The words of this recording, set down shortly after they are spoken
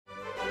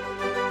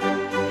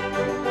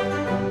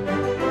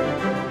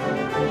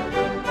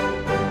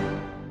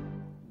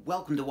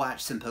Welcome to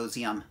Watch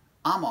Symposium.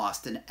 I'm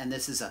Austin, and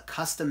this is a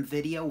custom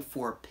video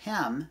for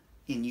Pim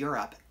in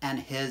Europe and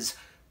his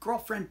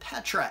girlfriend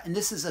Petra. And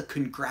this is a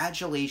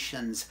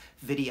congratulations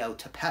video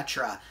to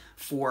Petra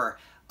for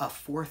a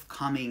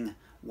forthcoming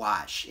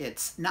watch.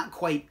 It's not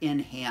quite in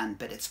hand,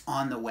 but it's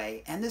on the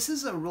way. And this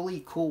is a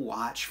really cool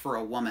watch for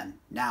a woman.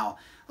 Now,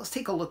 let's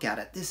take a look at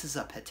it. This is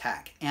a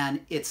Patek,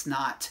 and it's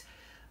not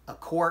a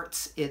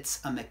quartz,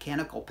 it's a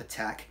mechanical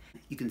Patek.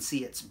 You can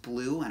see it's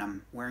blue, and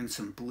I'm wearing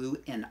some blue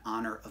in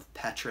honor of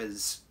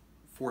Petra's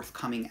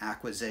forthcoming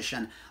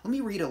acquisition. Let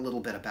me read a little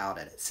bit about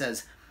it. It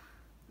says,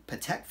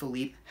 Patek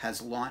Philippe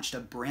has launched a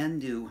brand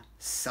new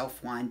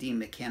self-winding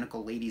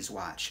mechanical ladies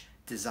watch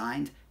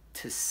designed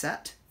to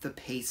set the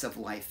pace of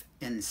life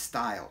in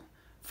style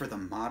for the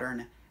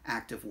modern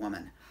active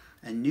woman.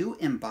 A new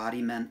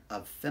embodiment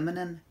of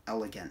feminine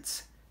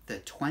elegance. The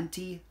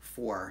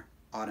 24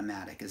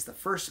 Automatic is the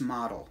first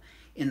model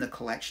in the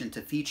collection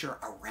to feature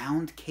a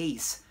round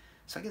case.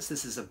 So I guess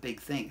this is a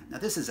big thing. Now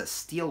this is a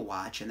steel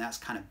watch, and that's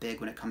kind of big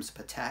when it comes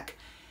to Patek.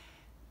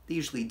 They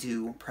usually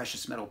do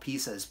precious metal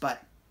pieces,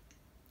 but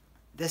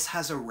this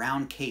has a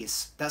round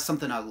case. That's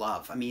something I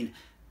love. I mean,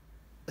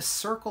 a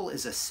circle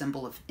is a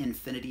symbol of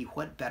infinity.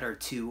 What better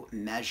to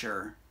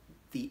measure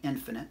the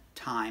infinite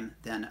time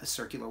than a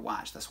circular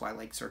watch? That's why I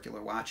like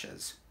circular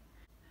watches.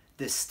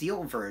 The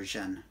steel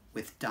version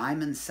with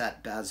diamond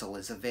set bezel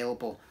is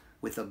available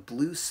with a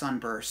blue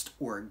sunburst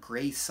or a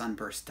gray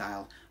sunburst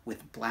dial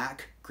with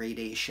black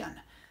gradation.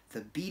 The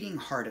beating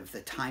heart of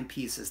the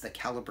timepiece is the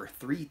caliber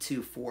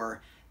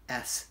 324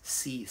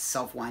 SC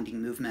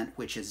self-winding movement,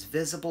 which is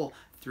visible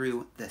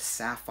through the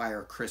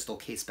sapphire crystal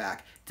caseback,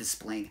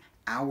 displaying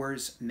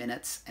hours,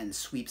 minutes, and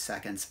sweep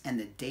seconds, and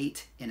the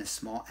date in a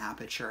small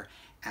aperture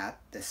at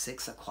the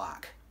 6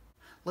 o'clock.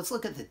 Let's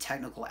look at the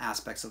technical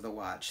aspects of the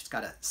watch. It's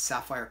got a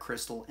sapphire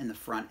crystal in the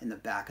front and the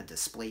back, a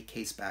display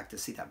case back to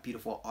see that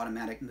beautiful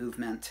automatic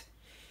movement.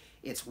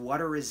 It's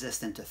water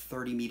resistant to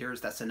 30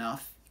 meters, that's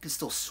enough. You can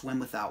still swim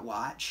with that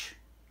watch.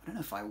 I don't know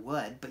if I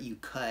would, but you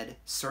could.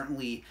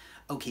 Certainly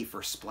okay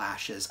for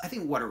splashes. I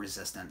think water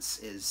resistance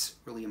is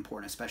really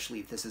important,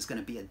 especially if this is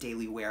going to be a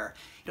daily wear.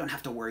 You don't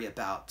have to worry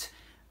about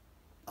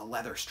a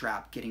leather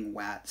strap getting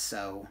wet,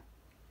 so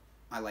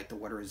I like the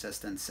water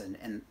resistance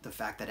and the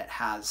fact that it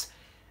has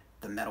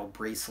the metal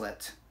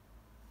bracelet.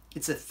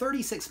 It's a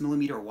 36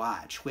 millimeter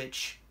watch,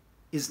 which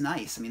is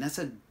nice. I mean, that's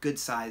a good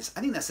size. I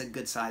think that's a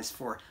good size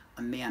for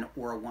a man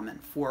or a woman.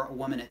 For a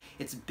woman,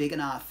 it's big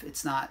enough.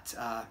 It's not,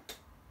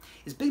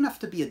 it's big enough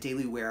to be a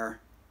daily wear,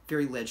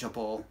 very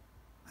legible.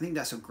 I think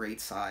that's a great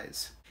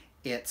size.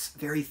 It's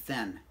very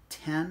thin,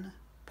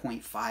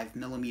 10.5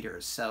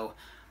 millimeters. So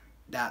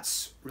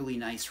that's really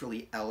nice,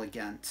 really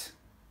elegant.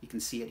 You can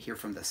see it here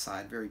from the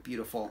side, very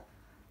beautiful.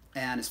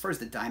 And as far as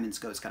the diamonds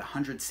go, it's got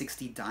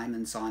 160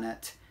 diamonds on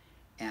it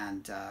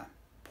and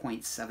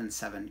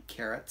 0.77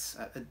 carats.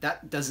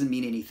 That doesn't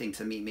mean anything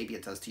to me. Maybe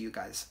it does to you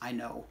guys. I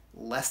know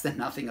less than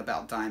nothing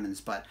about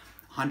diamonds, but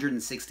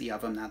 160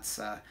 of them, that's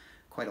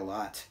quite a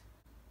lot.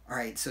 All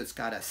right, so it's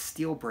got a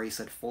steel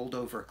bracelet, fold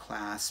over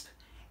clasp.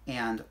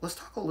 And let's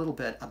talk a little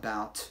bit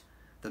about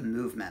the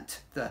movement,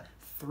 the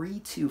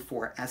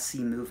 324 SC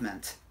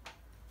movement.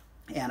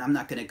 And I'm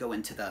not going to go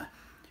into the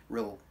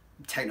real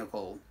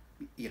technical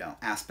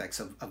aspects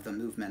of the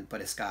movement,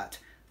 but it's got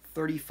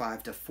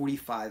 35 to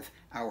 45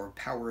 hour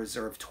power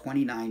reserve,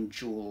 29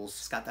 joules.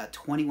 It's got that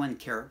 21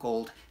 karat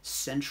gold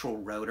central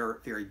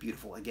rotor, very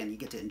beautiful. Again, you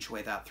get to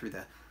enjoy that through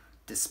the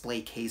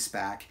display case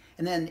back.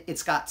 And then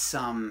it's got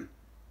some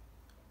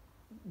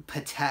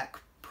Patek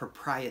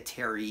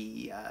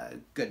proprietary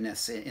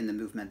goodness in the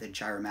movement, the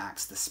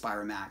Gyromax, the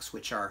Spiromax,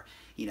 which are,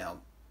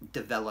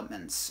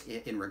 developments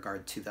in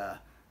regard to the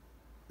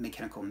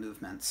mechanical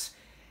movements.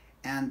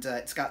 And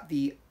it's got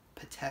the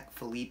Patek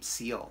Philippe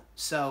seal.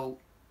 So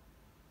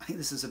I think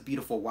this is a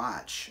beautiful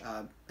watch.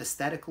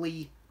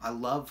 Aesthetically, I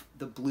love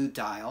the blue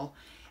dial,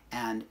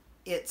 and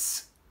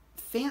it's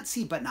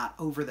fancy but not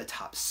over the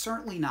top.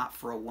 Certainly not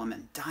for a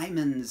woman.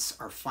 Diamonds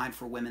are fine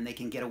for women. They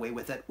can get away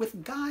with it.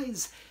 With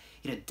guys,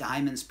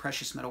 diamonds,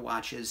 precious metal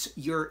watches,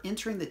 you're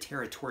entering the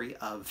territory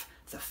of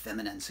the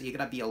feminine, so you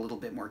gotta be a little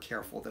bit more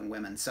careful than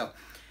women. So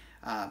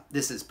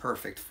this is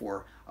perfect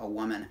for a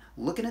woman.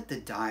 Looking at the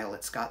dial,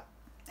 it's got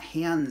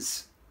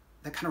hands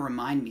that kind of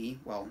remind me,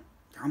 well,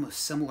 they're almost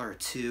similar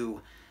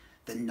to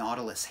the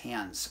Nautilus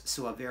hands.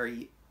 So a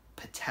very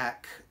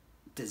Patek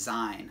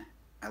design.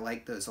 I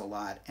like those a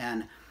lot.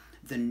 And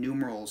the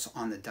numerals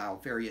on the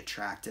dial, very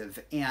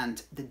attractive.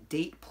 And the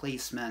date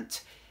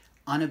placement,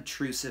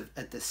 unobtrusive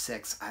at the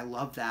 6. I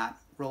love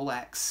that.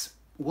 Rolex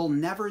will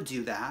never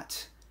do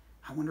that.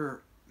 I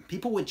wonder,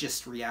 people would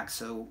just react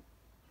so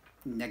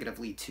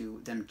negatively to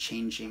them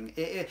changing.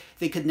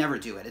 They could never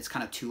do it. It's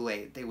kind of too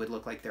late. They would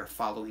look like they're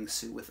following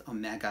suit with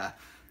Omega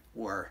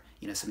or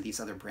some of these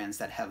other brands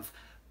that have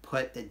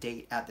put the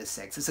date at the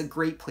 6. It's a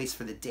great place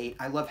for the date.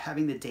 I love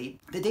having the date.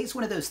 The date's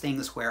one of those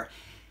things where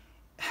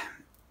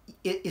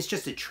it's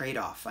just a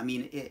trade-off. I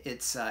mean,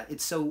 it's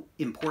so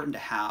important to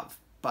have,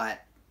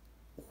 but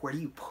where do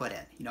you put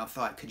it? I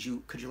thought, could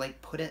you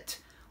like put it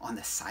on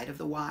the side of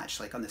the watch,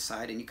 like on the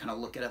side, and you kind of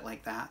look at it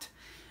like that.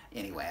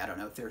 Anyway, I don't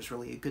know if there's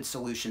really a good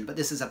solution, but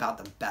this is about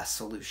the best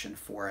solution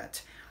for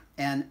it.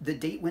 And the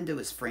date window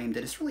is framed,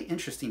 and it's really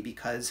interesting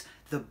because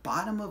the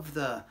bottom of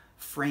the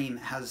frame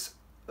has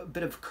a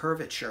bit of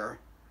curvature,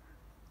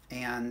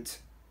 and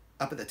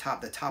up at the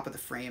top of the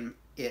frame,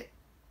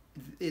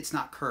 it's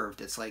not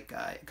curved. It's like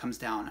it comes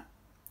down.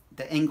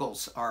 The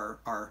angles are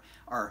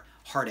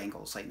hard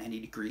angles, like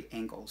 90-degree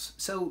angles.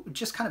 So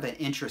just kind of an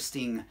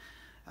interesting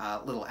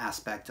little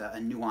aspect, a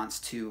nuance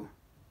to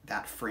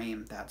that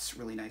frame that's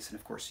really nice. And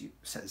of course, it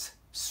says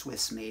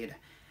Swiss made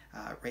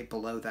right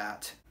below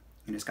that.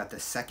 And it's got the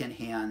second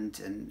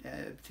hand, and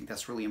I think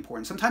that's really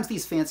important. Sometimes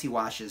these fancy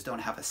watches don't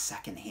have a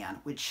second hand,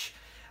 which,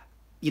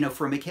 you know,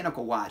 for a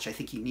mechanical watch, I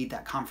think you need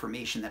that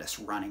confirmation that it's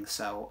running.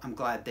 So I'm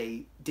glad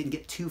they didn't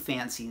get too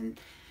fancy and,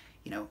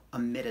 you know,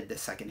 omitted the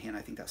second hand.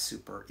 I think that's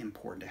super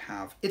important to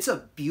have. It's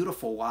a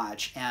beautiful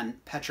watch,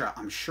 and Petra,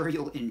 I'm sure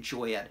you'll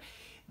enjoy it.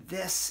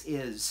 This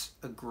is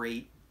a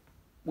great,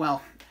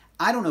 well,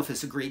 I don't know if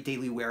it's a great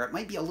daily wear. It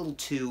might be a little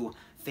too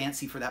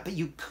fancy for that, but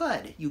you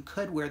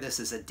could wear this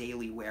as a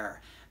daily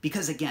wear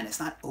because, again, it's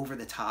not over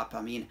the top.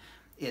 I mean,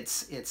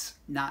 it's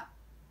not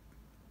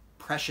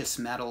precious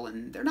metal,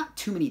 and there are not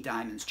too many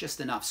diamonds,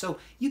 just enough. So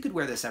you could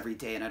wear this every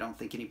day, and I don't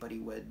think anybody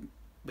would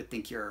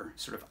think you're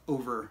sort of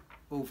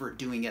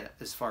overdoing it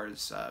as far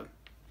as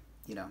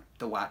you know,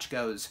 the watch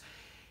goes.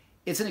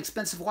 It's an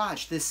expensive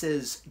watch. This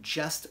is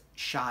just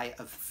shy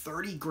of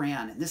 30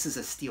 grand, and this is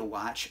a steel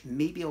watch.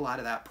 Maybe a lot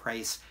of that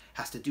price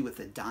has to do with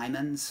the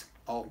diamonds,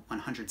 all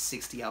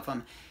 160 of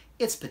them.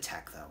 It's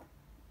Patek though,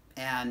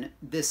 and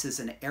this is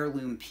an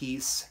heirloom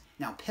piece.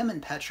 Now, Pim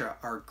and Petra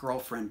are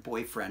girlfriend,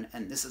 boyfriend,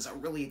 and this is a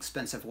really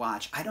expensive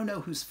watch. I don't know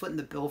who's footing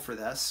the bill for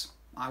this.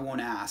 I won't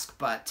ask,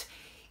 but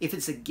if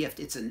it's a gift,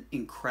 it's an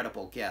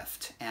incredible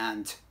gift,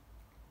 and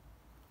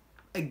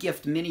a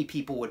gift many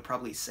people would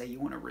probably say you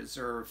want to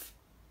reserve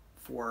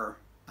for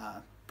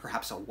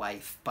perhaps a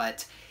wife.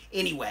 But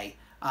anyway,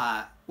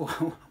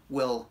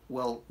 we'll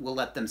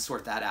let them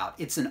sort that out.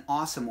 It's an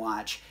awesome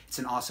watch. It's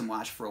an awesome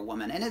watch for a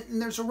woman,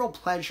 and there's a real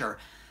pleasure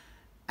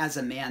as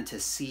a man to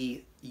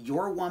see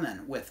your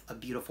woman with a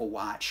beautiful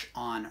watch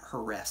on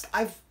her wrist.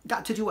 I've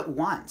got to do it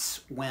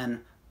once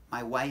when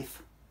my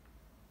wife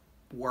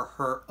wore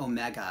her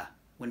Omega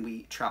when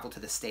we traveled to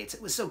the States.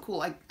 It was so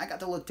cool. I got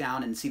to look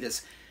down and see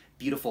this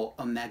beautiful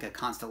Omega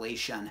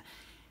constellation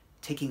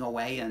taking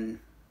away, and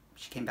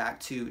she came back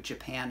to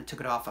Japan,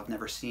 took it off. I've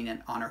never seen it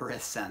on her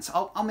wrist since.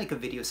 I'll make a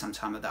video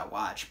sometime of that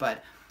watch,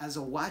 but as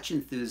a watch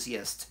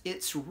enthusiast,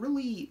 it's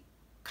really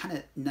kind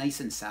of nice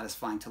and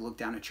satisfying to look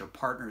down at your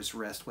partner's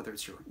wrist, whether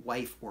it's your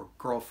wife or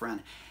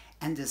girlfriend,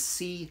 and to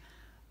see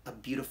a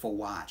beautiful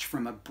watch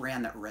from a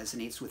brand that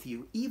resonates with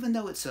you. Even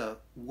though it's a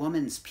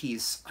woman's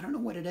piece, I don't know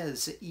what it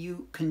is,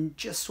 you can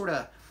just sort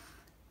of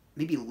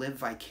maybe live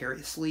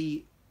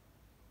vicariously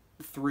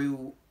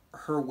through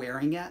her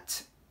wearing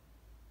it.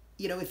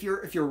 You know, if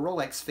you're a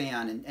Rolex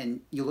fan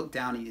and you look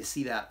down and you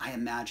see that, I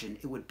imagine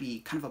it would be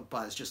kind of a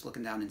buzz just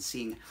looking down and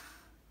seeing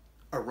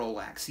a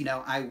Rolex. You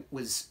know, I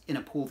was in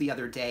a pool the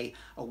other day,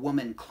 a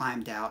woman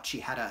climbed out, she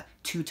had a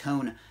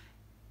two-tone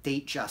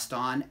Datejust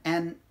on,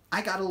 and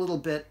I got a little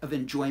bit of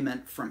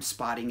enjoyment from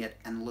spotting it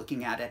and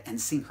looking at it and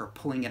seeing her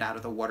pulling it out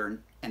of the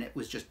water, and it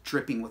was just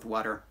dripping with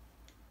water.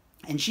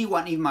 And she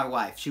wasn't even my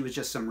wife, she was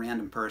just some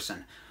random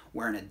person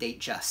wearing a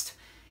Datejust.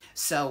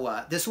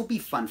 So this will be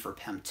fun for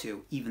Pim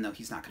too, even though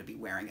he's not going to be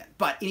wearing it.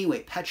 But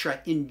anyway,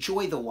 Petra,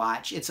 enjoy the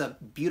watch. It's a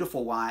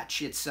beautiful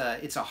watch. It's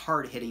a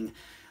hard-hitting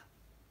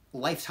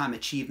lifetime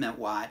achievement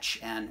watch,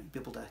 and be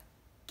able to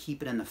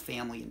keep it in the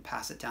family and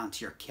pass it down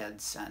to your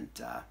kids. And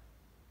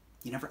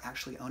you never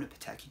actually own a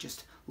Patek. You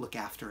just look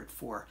after it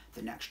for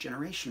the next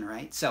generation,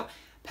 right? So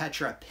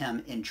Petra,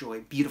 Pim,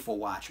 enjoy. Beautiful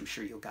watch. I'm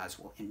sure you guys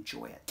will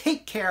enjoy it.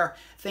 Take care.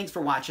 Thanks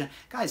for watching.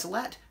 Guys,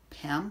 let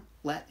Pim,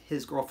 let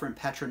his girlfriend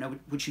Petra know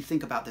what you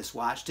think about this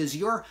watch. Does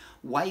your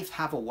wife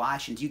have a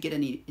watch, and do you get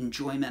any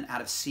enjoyment out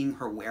of seeing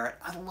her wear it?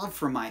 I'd love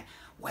for my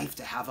wife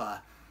to have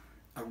a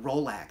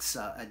Rolex,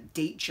 a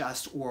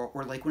Datejust,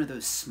 or like one of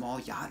those small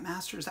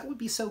Yachtmasters. That would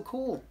be so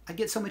cool. I'd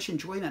get so much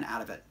enjoyment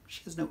out of it.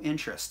 She has no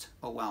interest.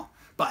 Oh well.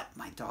 But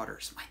my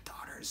daughters,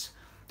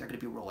 they're going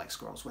to be Rolex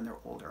girls when they're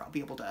older. I'll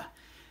be able to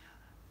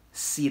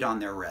see it on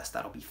their wrist.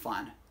 That'll be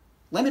fun.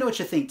 Let me know what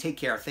you think. Take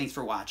care. Thanks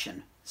for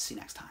watching. See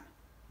you next time.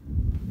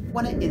 I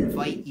want to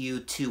invite you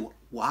to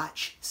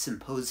Watch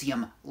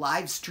Symposium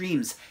live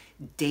streams,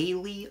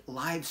 daily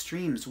live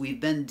streams. We've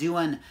been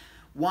doing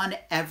one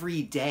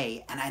every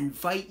day, and I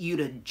invite you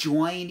to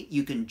join.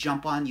 You can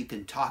jump on, you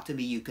can talk to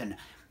me, you can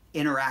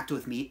interact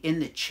with me in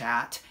the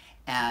chat,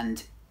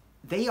 and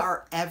they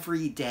are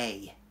every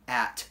day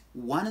at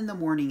 1 in the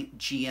morning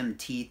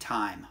GMT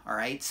time, all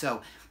right?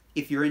 So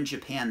if you're in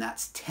Japan,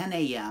 that's 10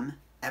 a.m.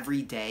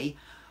 every day.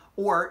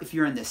 Or if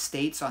you're in the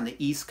States on the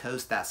East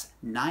Coast, that's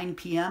 9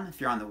 p.m.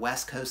 If you're on the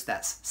West Coast,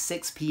 that's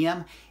 6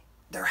 p.m.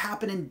 They're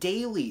happening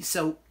daily,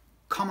 so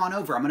come on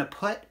over. I'm going to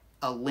put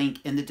a link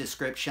in the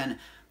description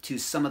to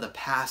some of the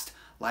past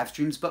live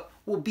streams, but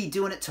we'll be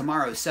doing it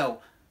tomorrow.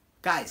 So,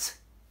 guys,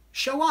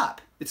 show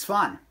up. It's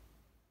fun.